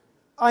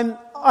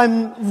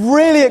I'm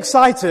really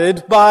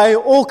excited by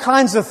all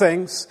kinds of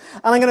things,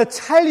 and I'm going to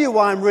tell you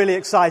why I'm really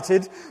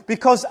excited,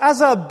 because as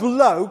a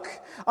bloke,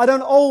 I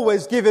don't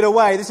always give it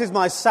away. This is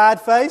my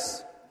sad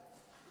face.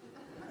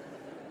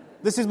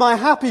 This is my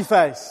happy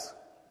face.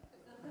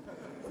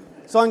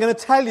 So I'm going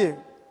to tell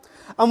you.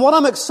 And what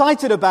I'm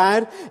excited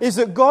about is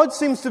that God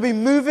seems to be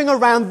moving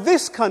around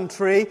this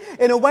country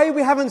in a way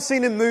we haven't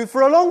seen Him move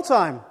for a long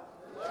time.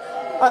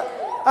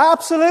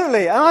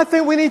 Absolutely. And I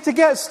think we need to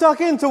get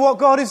stuck into what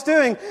God is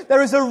doing.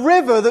 There is a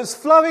river that's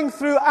flowing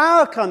through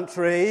our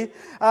country.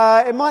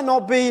 It might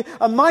not be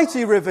a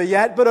mighty river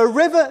yet, but a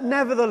river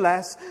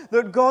nevertheless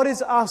that God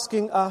is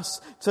asking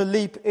us to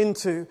leap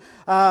into.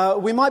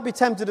 We might be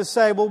tempted to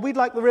say, well, we'd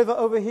like the river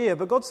over here.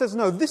 But God says,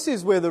 no, this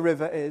is where the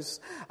river is.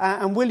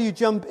 And will you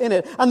jump in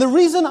it? And the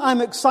reason I'm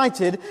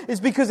excited is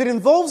because it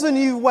involves a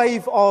new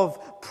wave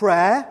of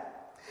prayer.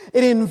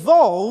 It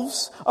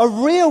involves a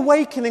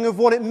reawakening of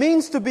what it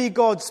means to be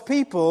God's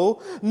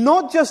people,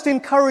 not just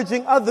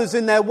encouraging others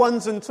in their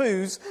ones and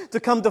twos to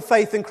come to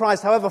faith in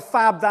Christ, however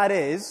fab that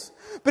is.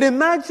 But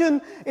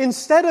imagine,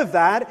 instead of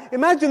that,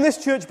 imagine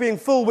this church being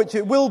full, which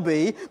it will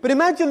be, but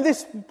imagine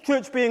this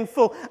church being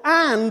full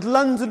and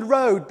London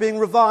Road being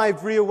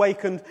revived,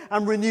 reawakened,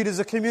 and renewed as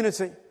a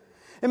community.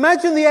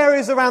 Imagine the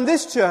areas around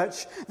this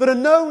church that are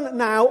known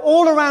now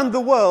all around the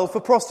world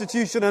for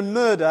prostitution and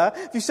murder.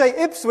 If you say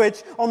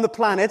Ipswich on the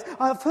planet,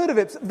 I've heard of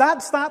it.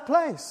 That's that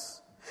place.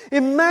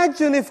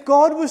 Imagine if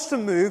God was to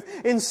move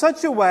in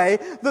such a way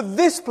that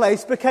this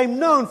place became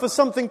known for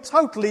something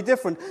totally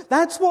different.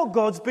 That's what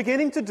God's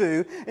beginning to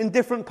do in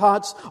different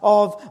parts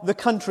of the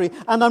country.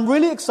 And I'm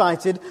really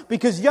excited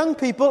because young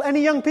people,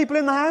 any young people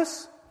in the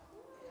house?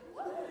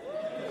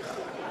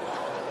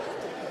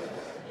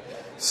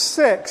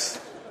 6.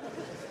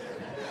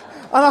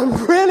 And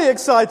I'm really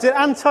excited,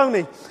 and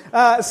Tony,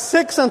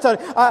 6 and Tony.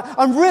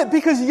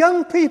 Because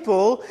young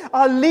people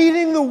are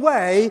leading the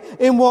way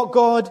in what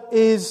God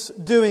is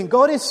doing.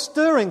 God is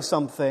stirring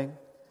something,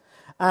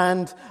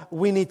 and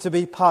we need to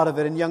be part of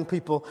it, and young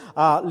people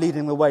are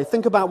leading the way.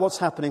 Think about what's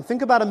happening.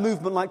 Think about a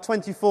movement like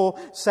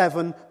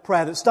 24/7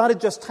 prayer that started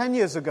just 10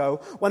 years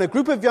ago when a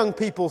group of young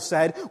people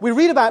said, we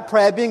read about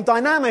prayer being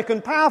dynamic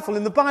and powerful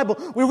in the Bible.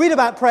 We read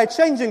about prayer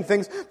changing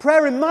things.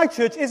 Prayer in my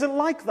church isn't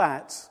like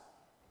that.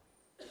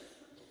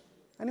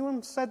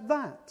 Anyone said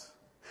that?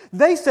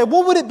 They said,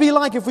 what would it be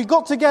like if we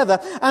got together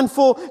and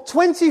for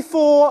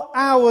 24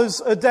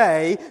 hours a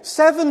day,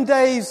 7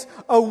 days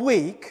a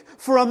week,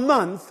 for a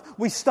month,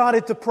 we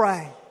started to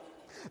pray?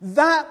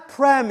 That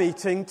prayer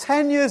meeting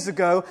 10 years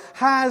ago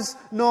has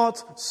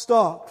not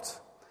stopped.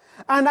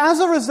 And as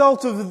a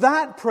result of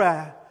that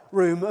prayer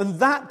room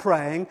and that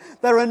praying,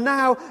 there are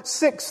now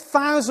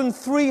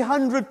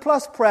 6,300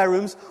 plus prayer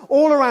rooms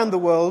all around the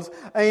world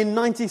in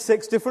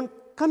 96 different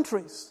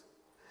countries.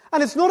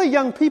 And it's not a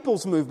young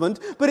people's movement,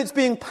 but it's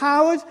being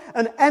powered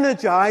and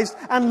energized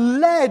and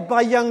led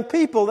by young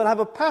people that have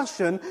a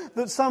passion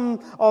that some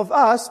of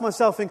us,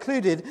 myself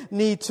included,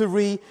 need to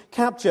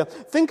recapture.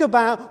 Think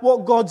about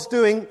what God's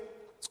doing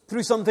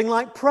through something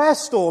like Prayer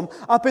Storm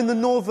up in the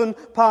northern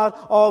part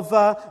of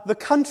the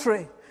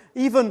country,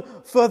 even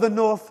further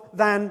north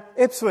than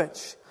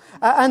Ipswich.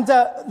 And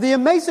the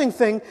amazing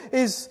thing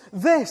is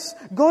this.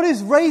 God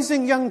is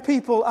raising young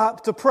people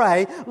up to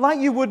pray like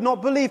you would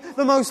not believe.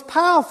 The most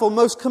powerful,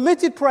 most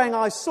committed praying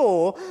I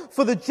saw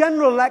for the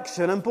general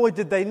election, and boy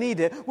did they need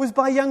it, was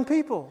by young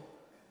people.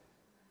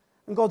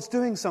 And God's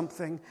doing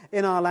something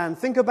in our land.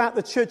 Think about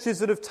the churches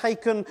that have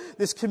taken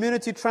this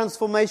community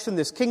transformation,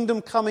 this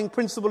kingdom coming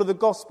principle of the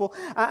gospel,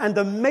 and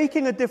are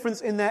making a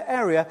difference in their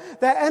area.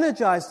 They're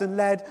energized and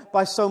led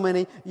by so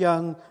many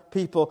young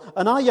people.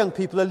 And our young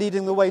people are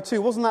leading the way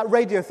too. Wasn't that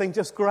radio thing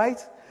just great?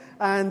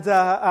 And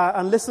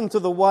listen to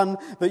the one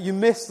that you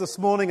missed this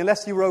morning,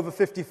 unless you were over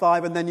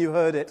 55, and then you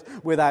heard it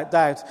without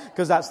doubt,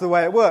 because that's the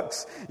way it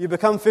works. You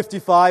become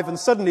 55, and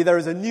suddenly there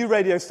is a new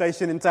radio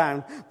station in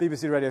town,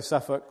 BBC Radio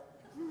Suffolk.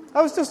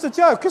 That was just a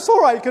joke. It's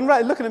all right, you can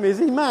looking at me, is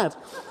he mad?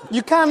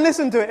 You can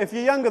listen to it if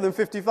you're younger than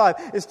 55.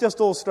 It's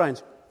just all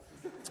strange.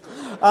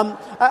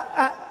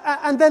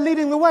 And they're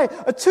leading the way.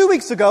 2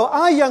 weeks ago,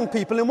 our young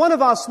people in one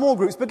of our small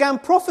groups began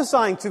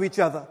prophesying to each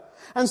other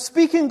and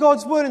speaking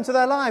God's word into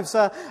their lives.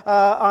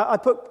 I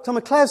put some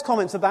of Claire's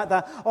comments about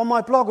that on my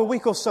blog a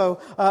week or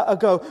so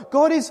ago.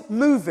 God is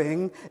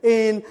moving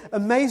in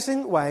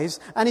amazing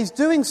ways, and He's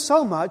doing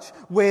so much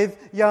with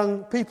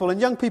young people. And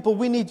young people,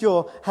 we need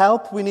your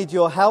help. We need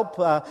your help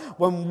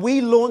when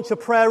we launch a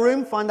prayer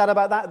room. Find out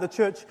about that at the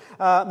church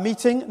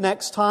meeting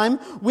next time.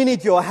 We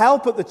need your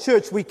help at the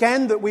church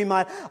weekend that we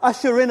might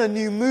usher in a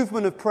new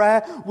movement of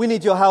prayer. We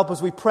need your help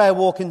as we prayer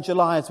walk in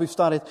July, as we've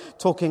started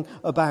talking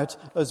about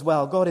as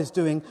well. God is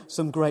doing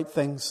some great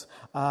things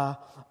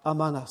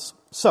among us.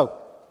 So,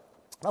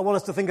 I want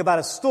us to think about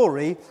a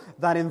story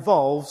that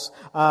involves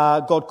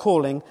God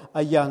calling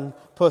a young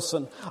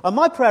person. And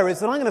my prayer is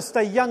that I'm going to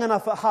stay young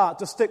enough at heart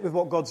to stick with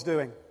what God's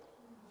doing.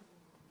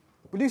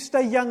 Will you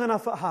stay young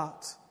enough at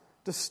heart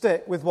to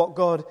stick with what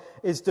God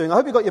is doing. I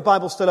hope you've got your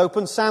Bible still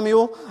open.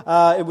 Samuel,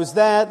 it was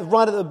there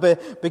right at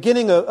the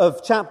beginning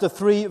of chapter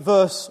 3,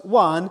 verse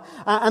 1.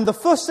 And the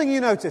first thing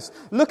you notice,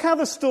 look how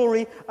the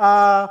story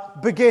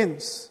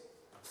begins.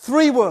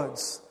 3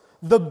 words.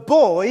 The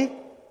boy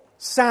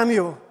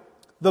Samuel.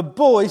 The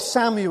boy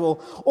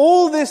Samuel.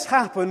 All this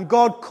happened,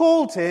 God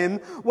called him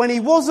when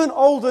he wasn't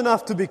old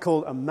enough to be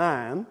called a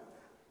man,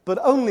 but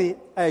only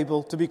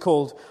able to be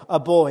called a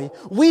boy.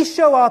 We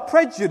show our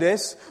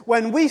prejudice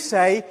when we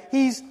say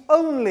he's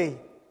only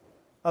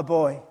a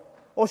boy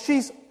or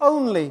she's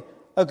only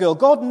a girl.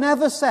 God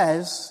never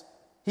says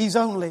he's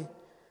only.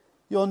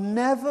 You're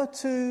never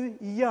too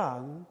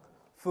young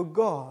for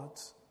God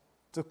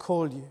to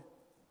call you.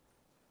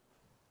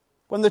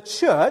 When the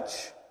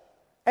church,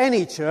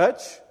 any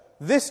church,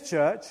 this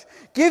church,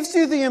 gives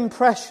you the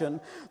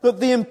impression that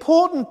the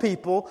important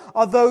people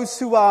are those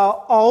who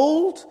are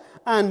old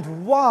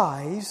and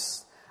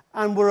wise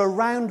and were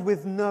around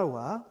with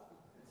Noah,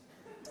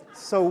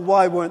 so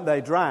why weren't they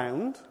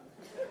drowned?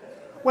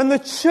 When the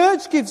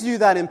church gives you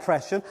that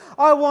impression,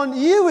 I want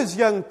you as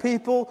young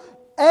people,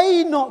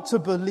 A, not to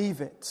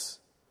believe it,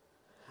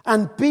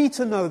 and B,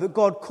 to know that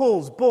God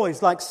calls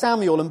boys like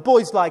Samuel and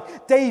boys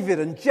like David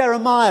and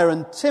Jeremiah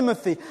and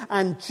Timothy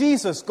and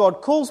Jesus.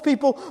 God calls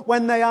people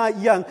when they are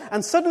young.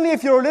 And suddenly,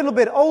 if you're a little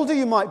bit older,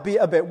 you might be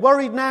a bit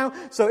worried now.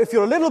 So if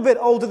you're a little bit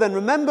older, then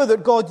remember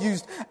that God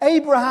used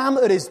Abraham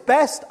at his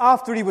best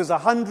after he was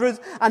 100,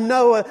 and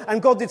Noah,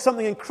 and God did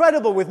something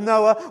incredible with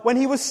Noah when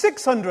he was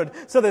 600.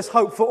 So there's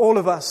hope for all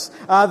of us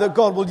that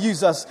God will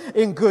use us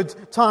in good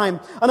time.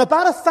 And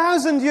about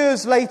 1,000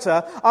 years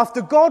later,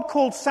 after God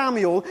called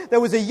Samuel, there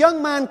was a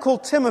young man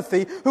called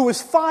Timothy who was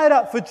fired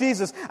up for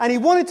Jesus, and he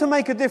wanted to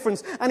make a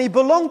difference, and he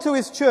belonged to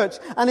his church,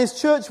 and his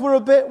church were a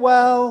bit,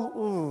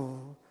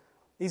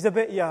 he's a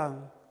bit young,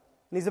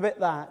 and he's a bit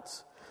that.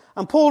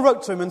 And Paul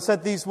wrote to him and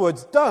said these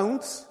words,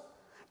 don't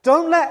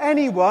let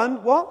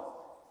anyone,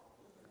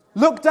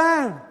 Look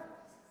down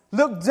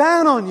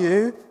on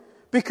you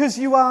because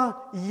you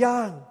are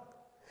young.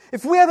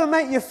 If we ever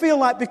make you feel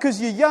like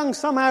because you're young,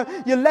 somehow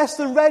you're less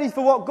than ready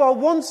for what God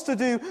wants to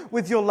do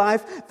with your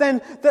life,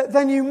 then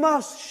you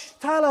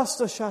must tell us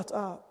to shut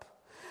up.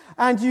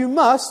 And you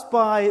must,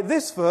 by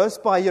this verse,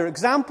 by your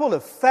example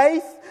of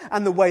faith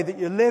and the way that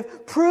you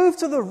live, prove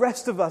to the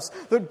rest of us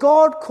that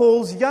God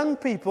calls young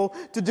people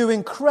to do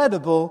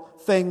incredible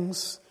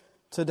things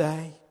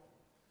today.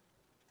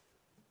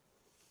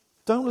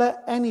 Don't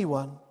let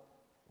anyone,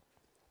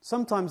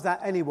 sometimes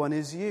that anyone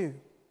is you.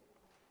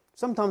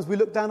 Sometimes we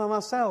look down on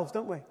ourselves,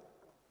 don't we?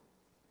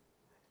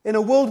 In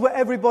a world where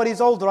everybody's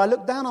older, I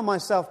look down on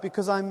myself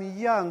because I'm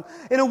young.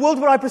 In a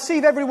world where I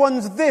perceive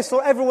everyone's this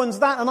or everyone's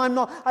that and I'm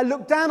not, I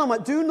look down on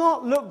myself. Do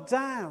not look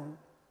down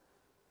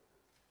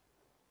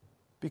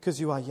because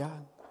you are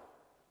young.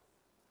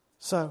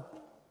 So,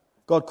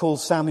 God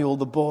calls Samuel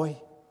the boy.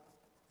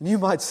 And you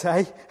might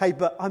say, hey,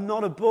 but I'm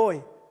not a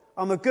boy.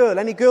 I'm a girl.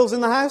 Any girls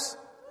in the house?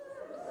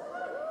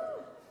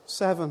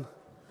 7.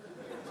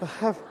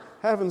 For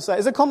heaven's sake.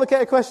 It's a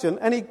complicated question.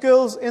 Any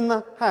girls in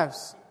the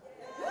house?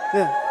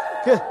 Yeah.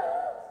 Good.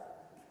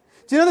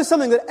 Do you know there's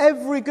something that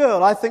every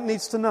girl, I think,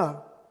 needs to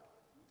know?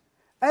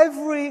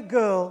 Every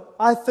girl,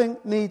 I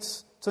think,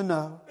 needs to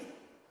know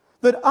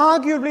that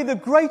arguably the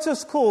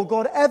greatest call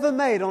God ever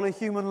made on a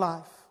human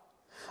life,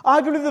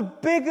 arguably the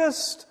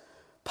biggest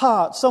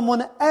part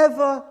someone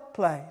ever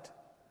played,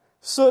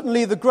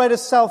 certainly the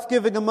greatest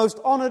self-giving and most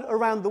honored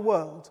around the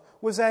world,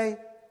 was a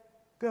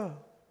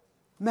girl,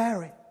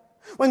 Mary.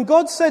 When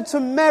God said to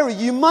Mary,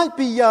 you might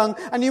be young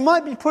and you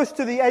might be pushed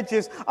to the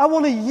edges, I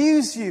want to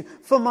use you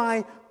for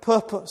my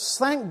purpose.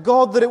 Thank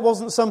God that it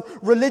wasn't some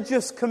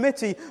religious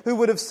committee who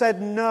would have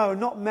said, no,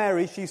 not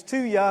Mary, she's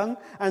too young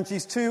and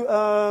she's too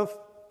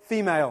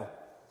female.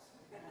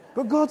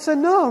 But God said,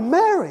 no,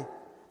 Mary,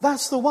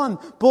 that's the one.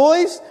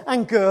 Boys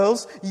and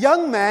girls,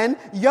 young men,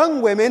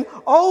 young women,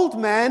 old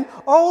men,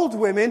 old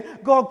women,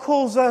 God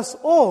calls us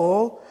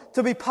all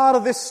to be part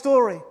of this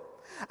story.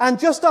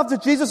 And just after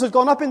Jesus had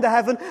gone up into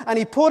heaven and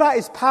he poured out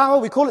his power,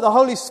 we call it the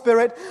Holy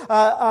Spirit,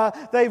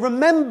 they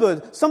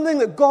remembered something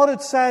that God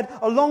had said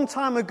a long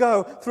time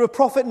ago through a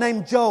prophet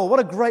named Joel.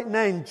 What a great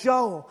name,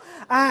 Joel.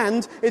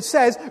 And it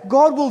says,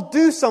 God will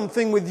do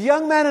something with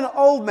young men and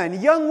old men,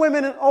 young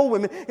women and old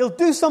women. He'll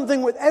do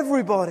something with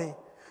everybody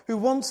who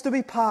wants to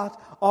be part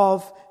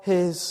of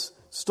his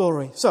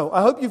story. So,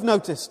 I hope you've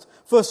noticed,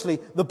 firstly,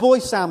 the boy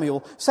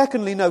Samuel.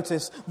 Secondly,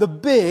 notice the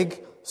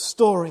big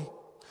story.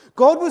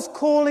 God was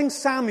calling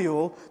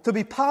Samuel to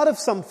be part of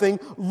something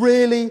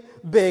really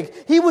big.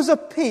 He was a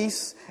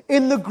piece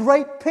in the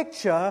great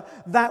picture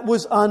that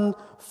was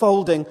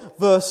unfolding.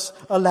 Verse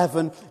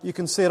 11, you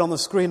can see it on the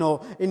screen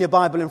or in your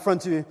Bible in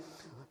front of you.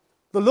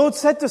 The Lord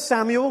said to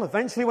Samuel,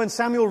 eventually when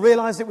Samuel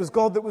realized it was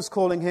God that was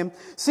calling him,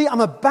 see, I'm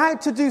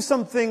about to do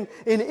something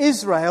in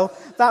Israel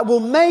that will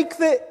make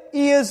the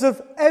ears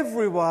of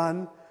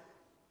everyone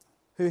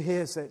who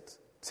hears it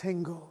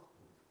tingle.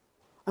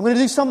 I'm going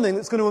to do something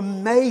that's going to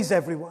amaze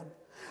everyone.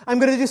 I'm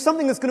going to do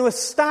something that's going to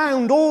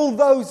astound all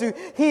those who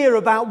hear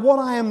about what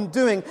I am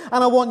doing.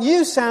 And I want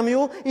you,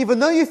 Samuel, even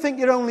though you think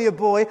you're only a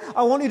boy,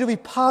 I want you to be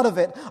part of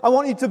it. I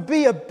want you to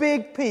be a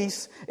big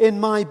piece in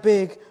my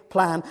big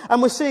plan.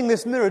 And we're seeing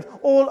this mirrored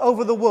all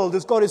over the world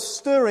as God is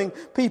stirring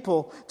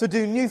people to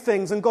do new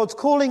things. And God's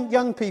calling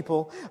young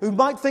people who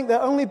might think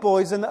they're only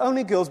boys and they're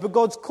only girls, but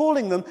God's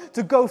calling them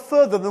to go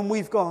further than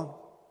we've gone.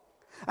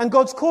 And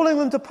God's calling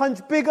them to punch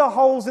bigger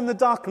holes in the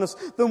darkness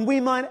than we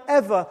might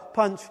ever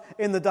punch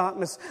in the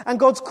darkness. And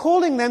God's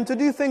calling them to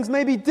do things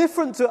maybe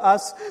different to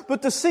us,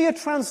 but to see a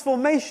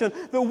transformation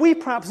that we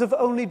perhaps have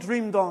only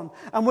dreamed on.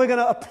 And we're going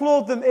to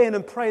applaud them in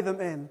and pray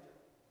them in,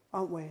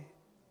 aren't we?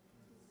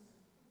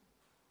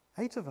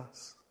 8 of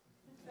us.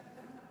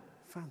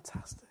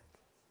 Fantastic.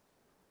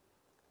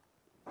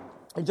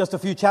 In just a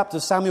few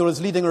chapters, Samuel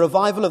is leading a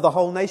revival of the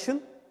whole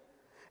nation.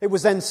 It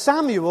was then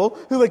Samuel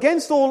who,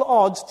 against all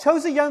odds,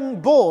 chose a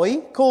young boy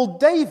called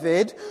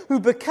David, who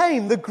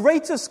became the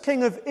greatest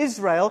king of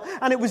Israel.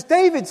 And it was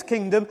David's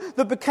kingdom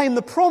that became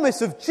the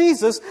promise of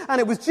Jesus.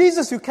 And it was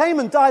Jesus who came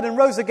and died and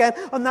rose again.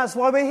 And that's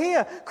why we're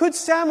here. Could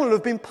Samuel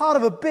have been part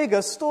of a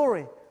bigger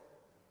story?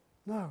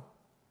 No.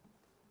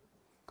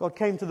 God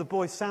came to the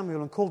boy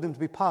Samuel and called him to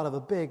be part of a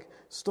big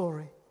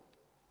story.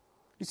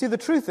 You see, the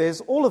truth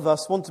is, all of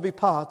us want to be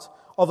part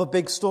of a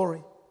big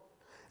story.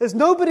 There's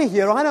nobody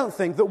here, I don't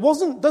think,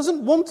 that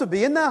doesn't want to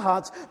be in their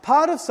hearts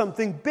part of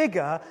something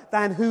bigger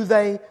than who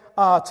they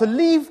are, to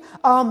leave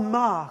our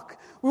mark.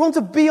 We want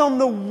to be on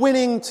the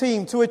winning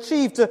team, to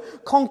achieve, to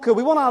conquer.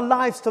 We want our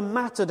lives to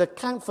matter, to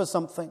count for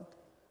something.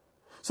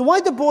 So why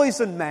do boys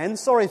and men,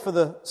 sorry for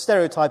the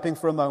stereotyping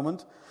for a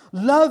moment,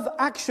 love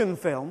action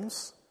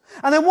films?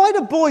 And then why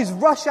do boys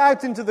rush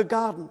out into the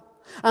garden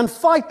and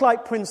fight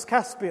like Prince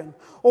Caspian,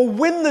 or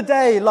win the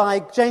day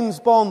like James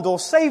Bond, or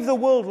save the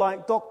world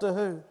like Doctor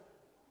Who?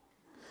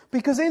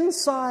 Because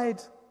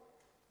inside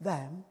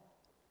them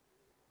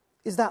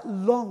is that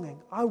longing.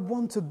 I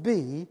want to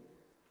be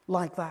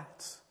like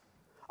that.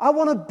 I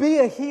want to be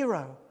a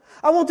hero.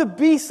 I want to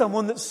be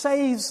someone that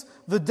saves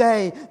the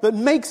day, that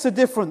makes a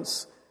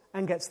difference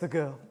and gets the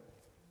girl.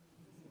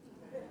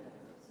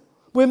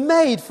 We're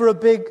made for a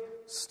big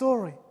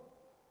story.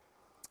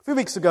 A few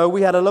weeks ago,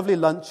 we had a lovely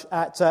lunch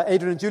at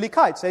Adrian and Julie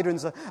Kite's.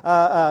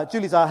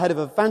 Julie's our head of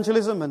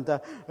evangelism, and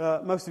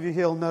most of you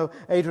here will know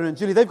Adrian and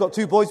Julie. They've got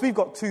 2 boys. We've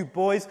got 2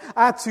 boys.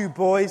 Our 2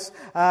 boys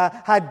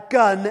had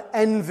gun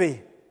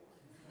envy.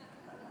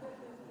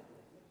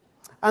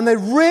 And they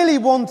really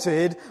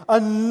wanted a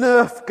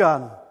Nerf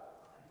gun.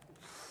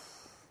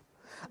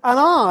 And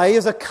I,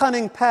 as a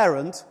cunning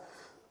parent,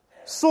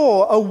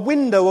 saw a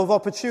window of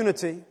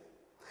opportunity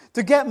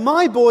to get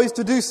my boys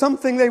to do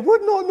something they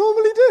would not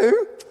normally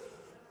do,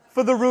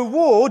 for the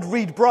reward,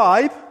 read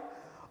bribe,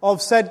 of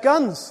said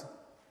guns.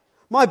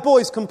 My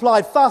boys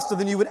complied faster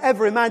than you would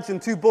ever imagine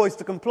 2 boys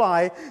to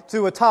comply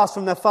to a task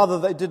from their father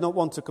they did not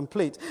want to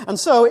complete. And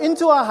so,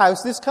 into our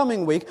house this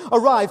coming week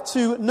arrived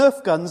 2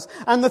 Nerf guns,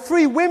 and the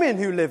 3 women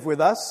who live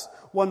with us,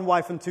 1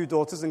 wife and 2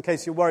 daughters, in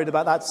case you're worried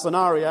about that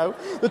scenario,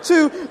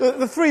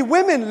 the 3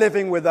 women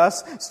living with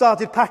us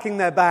started packing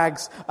their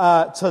bags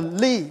to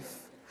leave.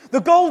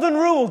 The golden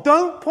rule,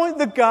 don't point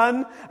the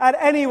gun at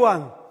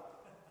anyone.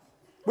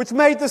 Which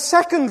made the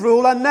second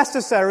rule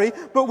unnecessary,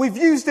 but we've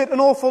used it an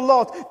awful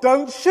lot.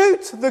 Don't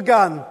shoot the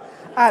gun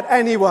at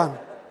anyone.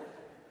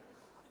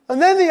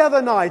 And then the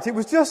other night, it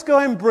was just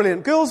going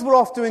brilliant. Girls were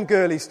off doing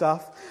girly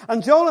stuff,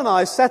 and Joel and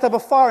I set up a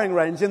firing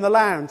range in the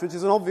lounge, which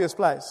is an obvious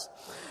place.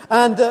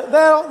 And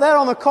they're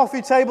on the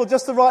coffee table,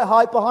 just the right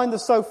height, behind the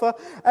sofa,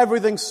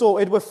 everything's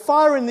sorted. We're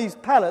firing these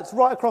pellets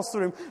right across the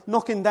room,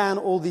 knocking down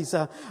all these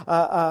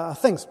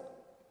things.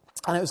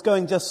 And it was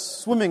going just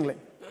swimmingly.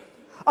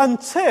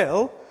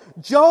 Until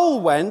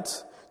Joel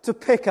went to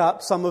pick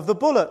up some of the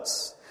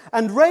bullets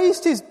and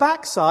raised his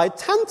backside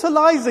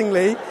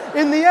tantalizingly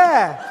in the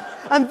air.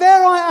 And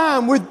there I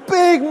am with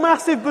big,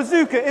 massive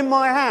bazooka in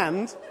my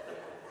hand.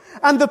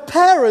 And the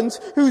parent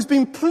who's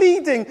been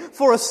pleading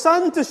for a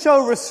son to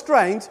show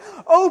restraint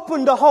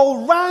opened a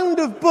whole round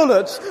of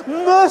bullets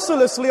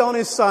mercilessly on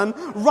his son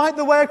right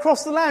the way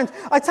across the lounge.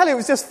 I tell you, it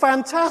was just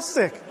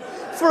fantastic.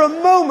 For a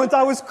moment,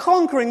 I was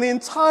conquering the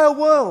entire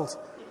world.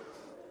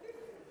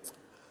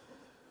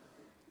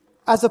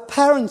 As a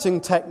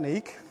parenting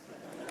technique,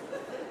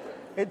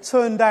 it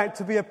turned out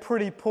to be a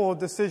pretty poor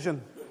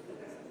decision.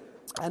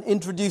 And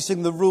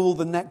introducing the rule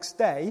the next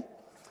day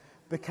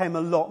became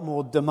a lot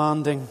more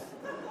demanding.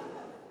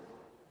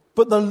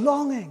 But the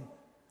longing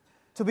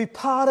to be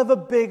part of a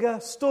bigger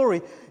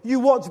story. You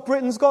watched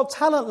Britain's Got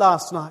Talent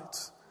last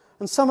night.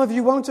 And some of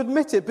you won't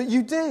admit it, but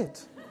you did.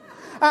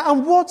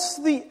 And what's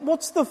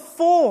the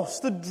force,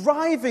 the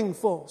driving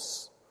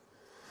force?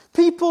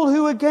 People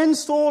who,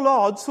 against all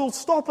odds, will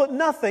stop at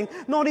nothing,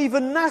 not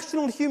even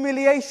national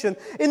humiliation,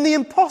 in the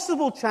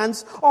impossible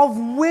chance of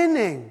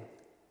winning.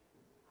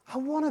 I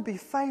want to be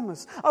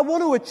famous. I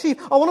want to achieve.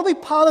 I want to be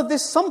part of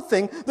this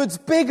something that's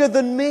bigger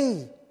than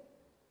me.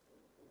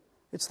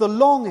 It's the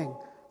longing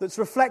that's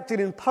reflected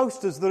in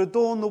posters that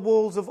adorn the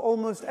walls of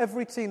almost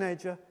every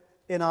teenager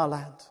in our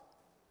land.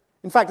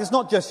 In fact, it's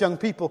not just young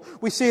people.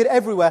 We see it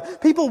everywhere.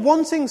 People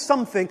wanting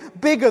something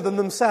bigger than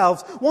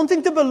themselves,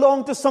 wanting to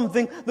belong to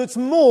something that's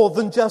more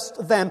than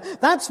just them.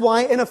 That's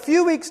why in a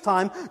few weeks'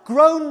 time,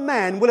 grown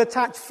men will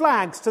attach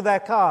flags to their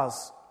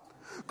cars.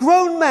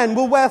 Grown men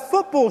will wear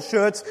football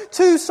shirts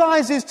 2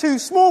 sizes too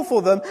small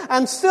for them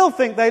and still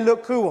think they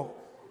look cool.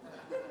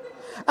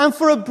 And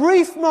for a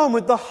brief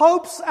moment, the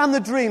hopes and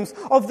the dreams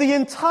of the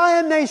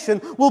entire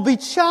nation will be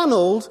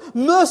channeled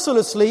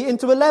mercilessly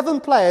into 11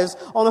 players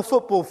on a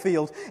football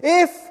field.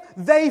 If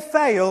they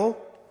fail,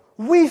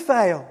 we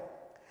fail.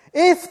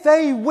 If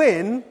they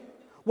win,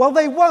 well,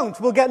 they won't.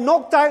 We'll get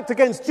knocked out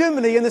against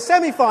Germany in the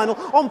semi-final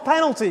on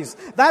penalties.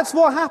 That's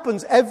what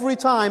happens every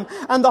time.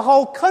 And the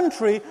whole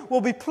country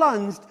will be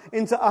plunged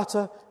into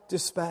utter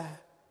despair.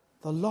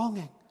 The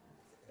longing.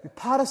 Be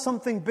part of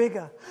something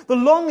bigger. The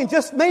longing,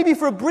 just maybe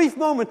for a brief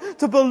moment,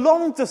 to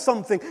belong to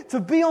something, to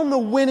be on the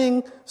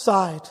winning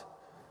side.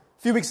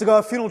 A few weeks ago,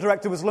 a funeral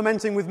director was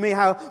lamenting with me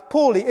how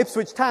poorly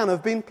Ipswich Town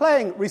have been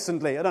playing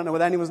recently. I don't know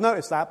whether anyone's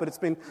noticed that, but it's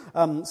been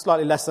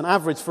slightly less than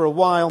average for a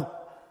while.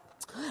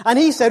 And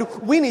he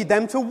said, we need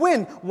them to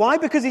win. Why?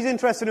 Because he's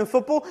interested in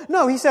football?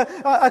 No, he said,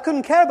 I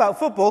couldn't care about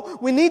football.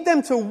 We need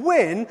them to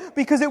win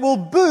because it will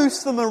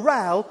boost the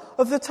morale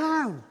of the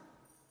town.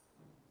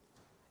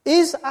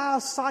 Is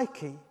our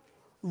psyche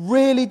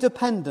really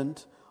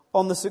dependent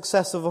on the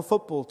success of a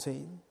football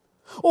team?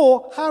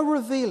 Or how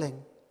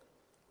revealing?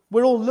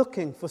 We're all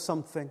looking for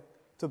something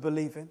to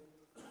believe in.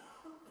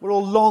 We're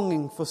all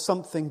longing for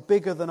something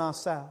bigger than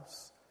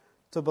ourselves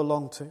to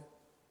belong to.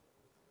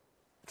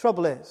 The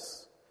trouble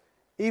is,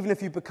 even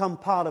if you become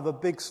part of a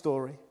big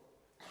story,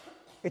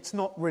 it's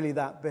not really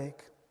that big.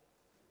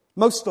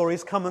 Most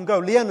stories come and go.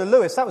 Leona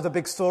Lewis, that was a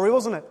big story,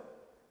 wasn't it?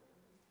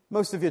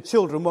 Most of your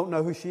children won't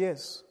know who she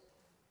is.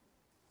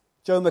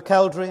 Joe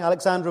McElderry,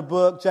 Alexandra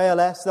Burke,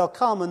 JLS, they'll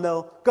come and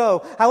they'll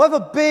go. However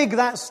big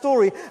that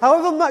story,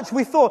 however much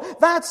we thought,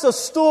 that's a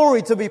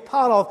story to be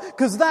part of,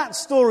 because that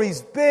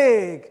story's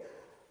big.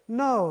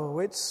 No,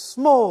 it's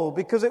small,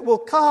 because it will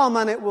come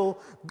and it will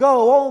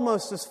go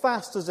almost as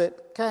fast as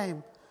it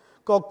came.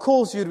 God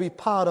calls you to be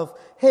part of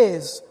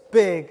His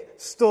big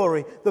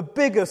story, the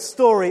biggest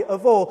story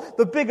of all,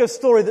 the biggest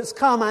story that's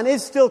come and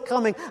is still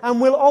coming and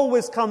will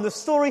always come, the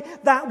story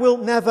that will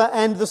never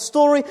end, the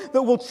story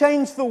that will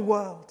change the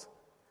world,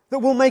 that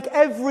will make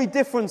every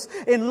difference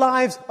in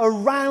lives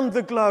around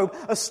the globe,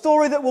 a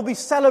story that will be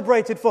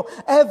celebrated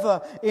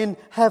forever in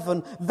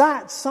heaven.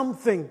 That's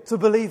something to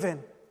believe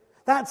in.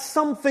 That's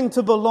something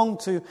to belong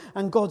to.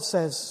 And God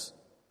says,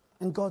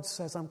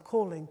 I'm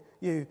calling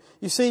you.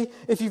 You see,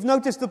 if you've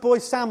noticed the boy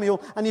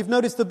Samuel and you've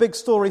noticed the big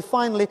story,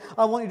 finally,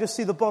 I want you to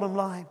see the bottom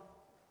line.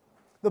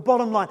 The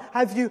bottom line.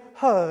 Have you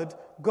heard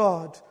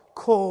God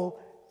call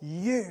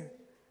you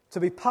to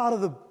be part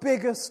of the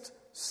biggest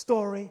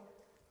story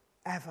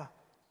ever?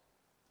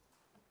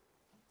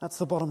 That's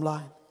the bottom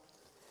line.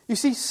 You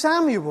see,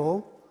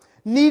 Samuel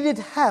needed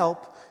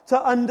help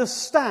to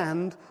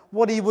understand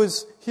what he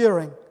was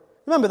hearing.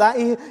 Remember that?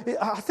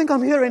 I think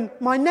I'm hearing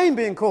my name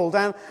being called.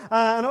 I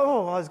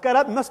was get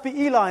up, it must be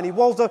Eli. And he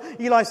walls up.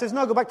 Eli says,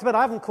 no, go back to bed,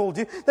 I haven't called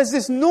you. There's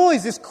this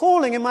noise, this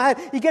calling in my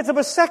head. He gets up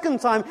a second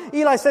time.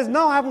 Eli says,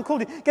 no, I haven't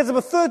called you. Gets up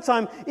a third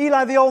time.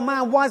 Eli, the old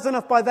man, wise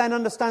enough by then,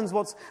 understands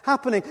what's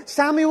happening.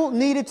 Samuel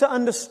needed to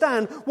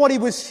understand what he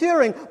was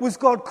hearing was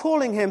God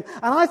calling him.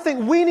 And I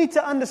think we need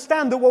to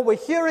understand that what we're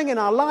hearing in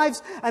our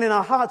lives and in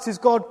our hearts is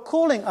God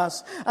calling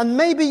us. And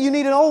maybe you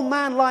need an old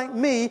man like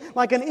me,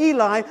 like an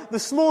Eli,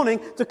 this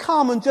morning to come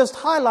and just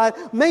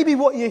highlight maybe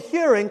what you're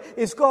hearing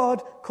is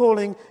God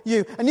calling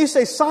you. And you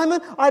say, Simon,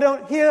 I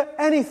don't hear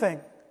anything.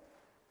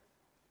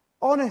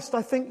 Honest,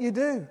 I think you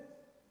do.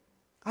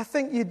 I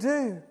think you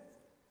do.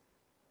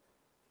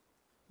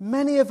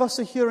 Many of us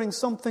are hearing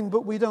something,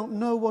 but we don't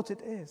know what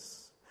it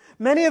is.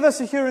 Many of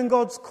us are hearing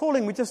God's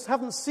calling. We just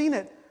haven't seen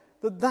it,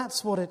 that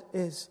that's what it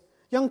is.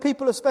 Young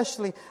people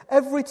especially,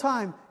 every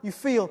time you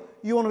feel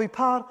you want to be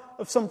part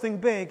of something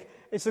big,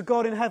 it's a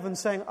God in heaven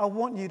saying, I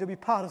want you to be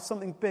part of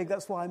something big.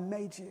 That's why I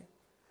made you.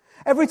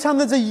 Every time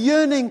there's a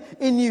yearning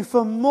in you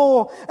for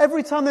more,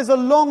 every time there's a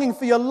longing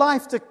for your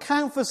life to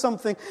count for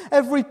something,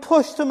 every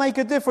push to make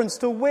a difference,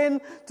 to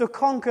win, to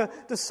conquer,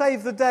 to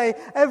save the day,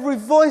 every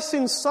voice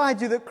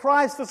inside you that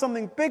cries for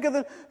something bigger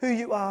than who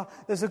you are,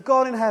 there's a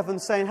God in heaven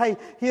saying, hey,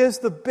 here's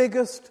the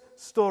biggest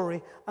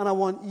story, and I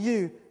want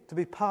you to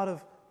be part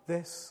of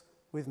this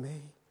with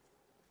me.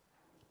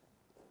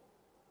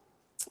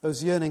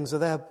 Those yearnings are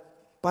there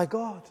by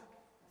God.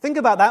 Think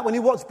about that when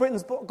you watch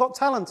Britain's Got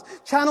Talent.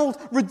 Channeled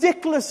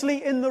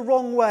ridiculously in the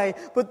wrong way.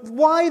 But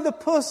why the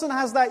person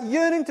has that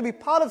yearning to be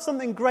part of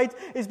something great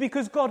is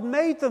because God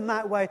made them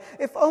that way.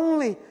 If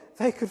only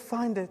they could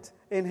find it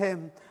in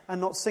Him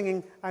and not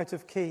singing out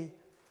of key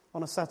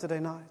on a Saturday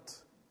night.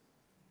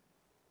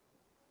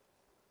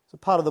 It's a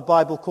part of the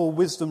Bible called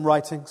Wisdom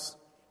Writings.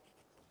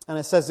 And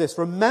it says this,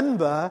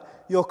 remember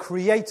your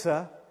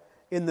Creator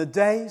in the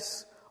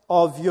days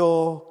of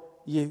your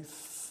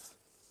youth.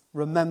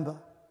 Remember.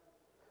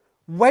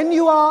 When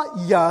you are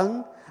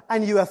young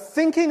and you are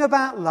thinking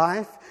about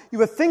life,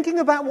 you are thinking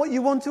about what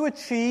you want to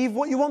achieve,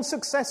 what you want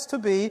success to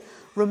be,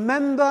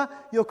 remember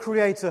your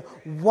Creator.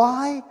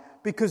 Why?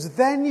 Because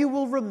then you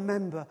will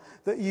remember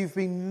that you've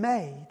been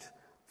made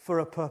for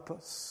a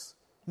purpose,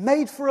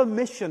 made for a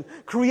mission,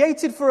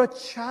 created for a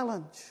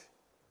challenge.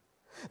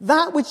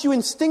 That which you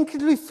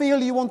instinctively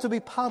feel you want to be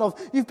part of,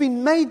 you've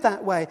been made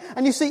that way.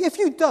 And you see, if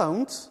you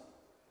don't,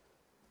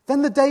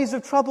 then the days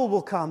of trouble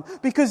will come.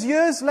 Because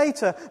years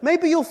later,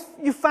 maybe you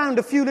found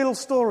a few little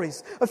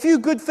stories, a few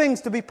good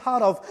things to be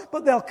part of,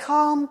 but they'll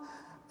come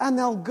and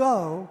they'll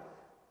go,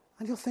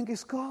 and you'll think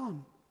it's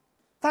gone.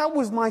 That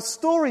was my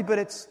story, but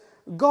it's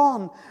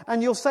gone.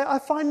 And you'll say, I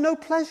find no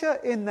pleasure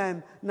in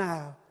them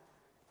now.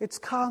 It's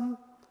come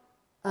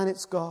and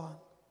it's gone.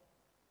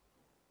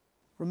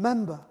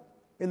 Remember,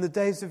 in the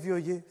days of your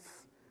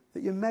youth,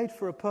 that you're made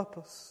for a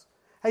purpose.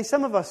 Hey,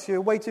 some of us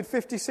here waited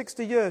 50,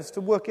 60 years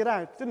to work it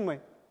out, didn't we?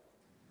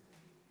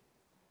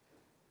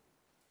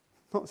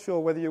 Not sure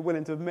whether you're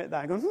willing to admit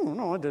that. Going,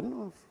 no, I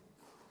didn't.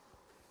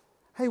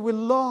 Hey, we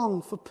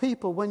long for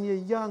people when you're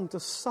young to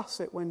suss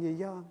it when you're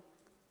young,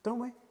 don't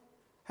we?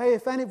 Hey,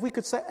 if we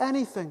could say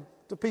anything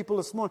to people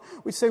this morning,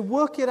 we'd say,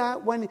 work it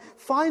out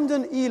find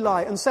an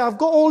Eli and say, I've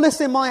got all this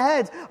in my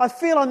head. I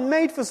feel I'm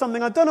made for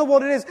something. I don't know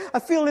what it is. I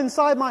feel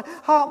inside my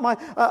heart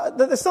that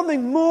there's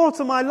something more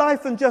to my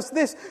life than just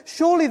this.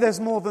 Surely there's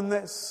more than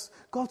this.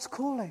 God's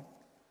calling.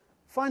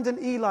 Find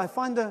an Eli,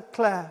 find a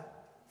Claire,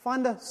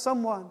 find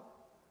someone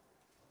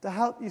to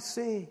help you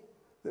see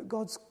that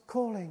God's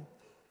calling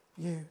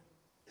you.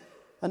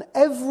 And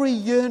every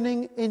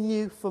yearning in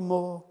you for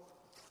more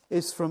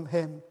is from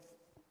Him.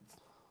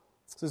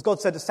 So as God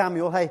said to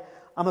Samuel, hey,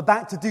 I'm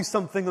about to do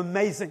something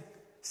amazing.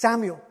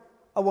 Samuel,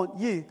 I want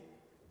you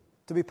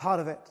to be part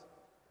of it.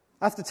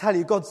 I have to tell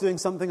you, God's doing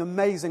something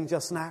amazing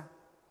just now.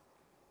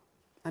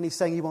 And He's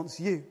saying He wants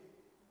you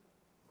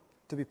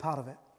to be part of it.